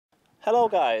Hello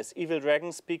guys, Evil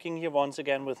Dragon speaking here once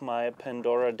again with my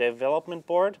Pandora development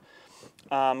board.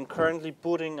 I'm currently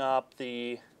booting up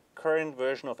the current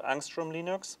version of Angstrom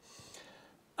Linux.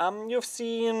 You've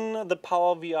seen the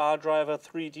Power VR driver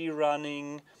 3D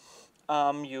running,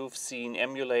 you've seen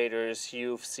emulators,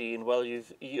 you've seen, well, you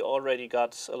already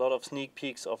got a lot of sneak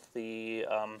peeks of the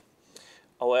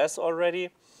OS already.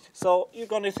 So you're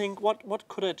gonna think, what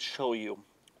could it show you?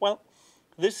 Well,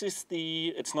 this is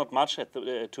it's not much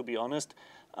to be honest.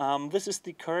 This is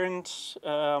the current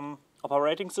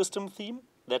operating system theme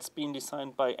that's been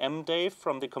designed by MDave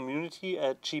from the community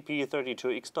at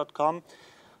gp32x.com.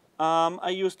 I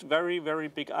used very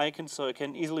big icons so I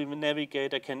can easily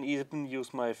navigate. I can even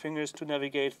use my fingers to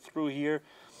navigate through here.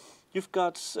 You've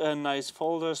got nice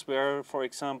folders where, for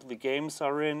example, the games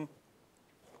are in.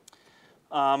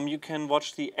 You can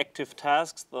watch the active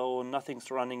tasks, though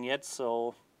nothing's running yet,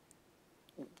 so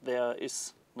there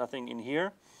is nothing in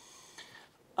here.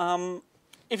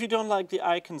 If you don't like the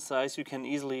icon size, you can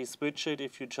easily switch it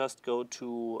if you just go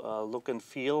to look and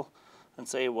feel and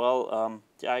say, well,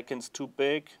 the icon's too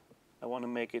big, I want to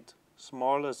make it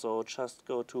smaller, so just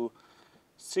go to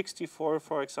 64,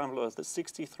 for example, or the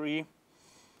 63,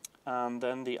 and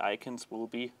then the icons will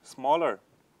be smaller.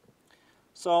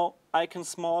 So icon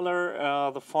smaller,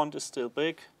 the font is still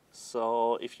big,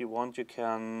 so if you want you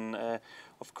can,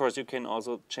 of course you can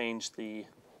also change the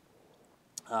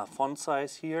font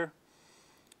size here.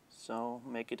 So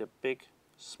make it a bit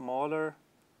smaller,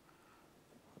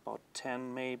 about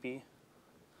 10 maybe.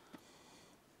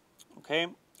 Okay,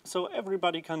 so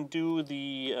everybody can do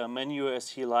the menu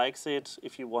as he likes it.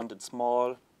 If you want it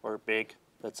small or big,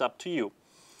 that's up to you.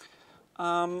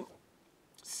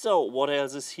 So what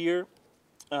else is here?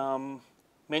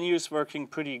 Menu is working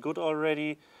pretty good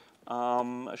already.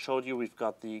 I showed you we've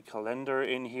got the calendar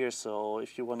in here, so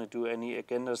if you want to do any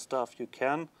agenda stuff, you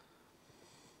can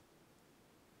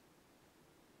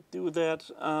do that.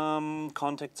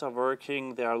 Contacts are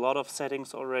working. There are a lot of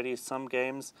settings already, some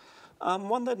games.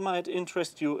 One that might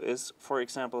interest you is, for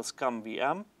example,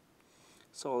 ScummVM.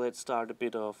 So let's start a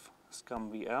bit of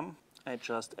ScummVM. I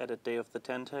just added Day of the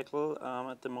Tentacle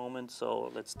at the moment,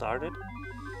 so let's start it.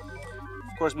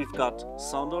 Of course, we've got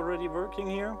sound already working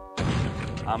here.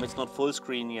 It's not full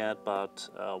screen yet, but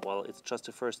well, it's just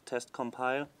the first test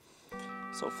compile.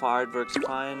 So far it works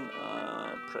fine.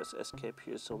 Press escape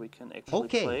here so we can actually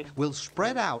play. Okay, we'll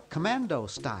spread out commando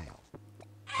style.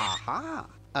 Aha!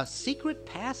 A secret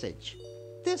passage.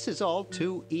 This is all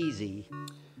too easy.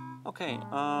 Okay,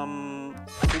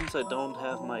 since I don't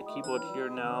have my keyboard here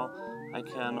now, I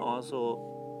can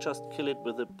also just kill it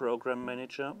with the program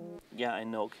manager. Yeah, I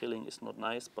know killing is not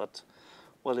nice, but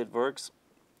well, it works.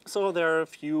 So there are a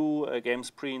few games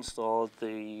pre-installed,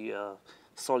 the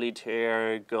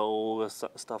Solitaire, Go,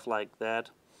 stuff like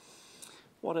that.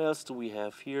 What else do we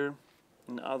have here?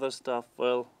 And other stuff,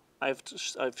 well, I've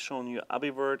shown you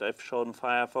AbiWord, I've shown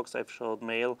Firefox, I've shown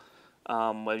Mail.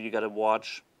 Well, you gotta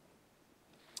watch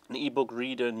an ebook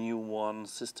reader, new one,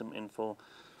 system info.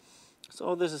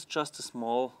 So this is just a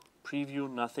small preview,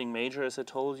 nothing major as I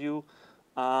told you.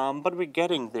 But we're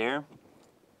getting there.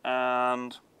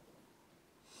 And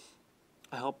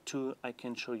I hope I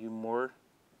can show you more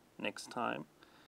next time.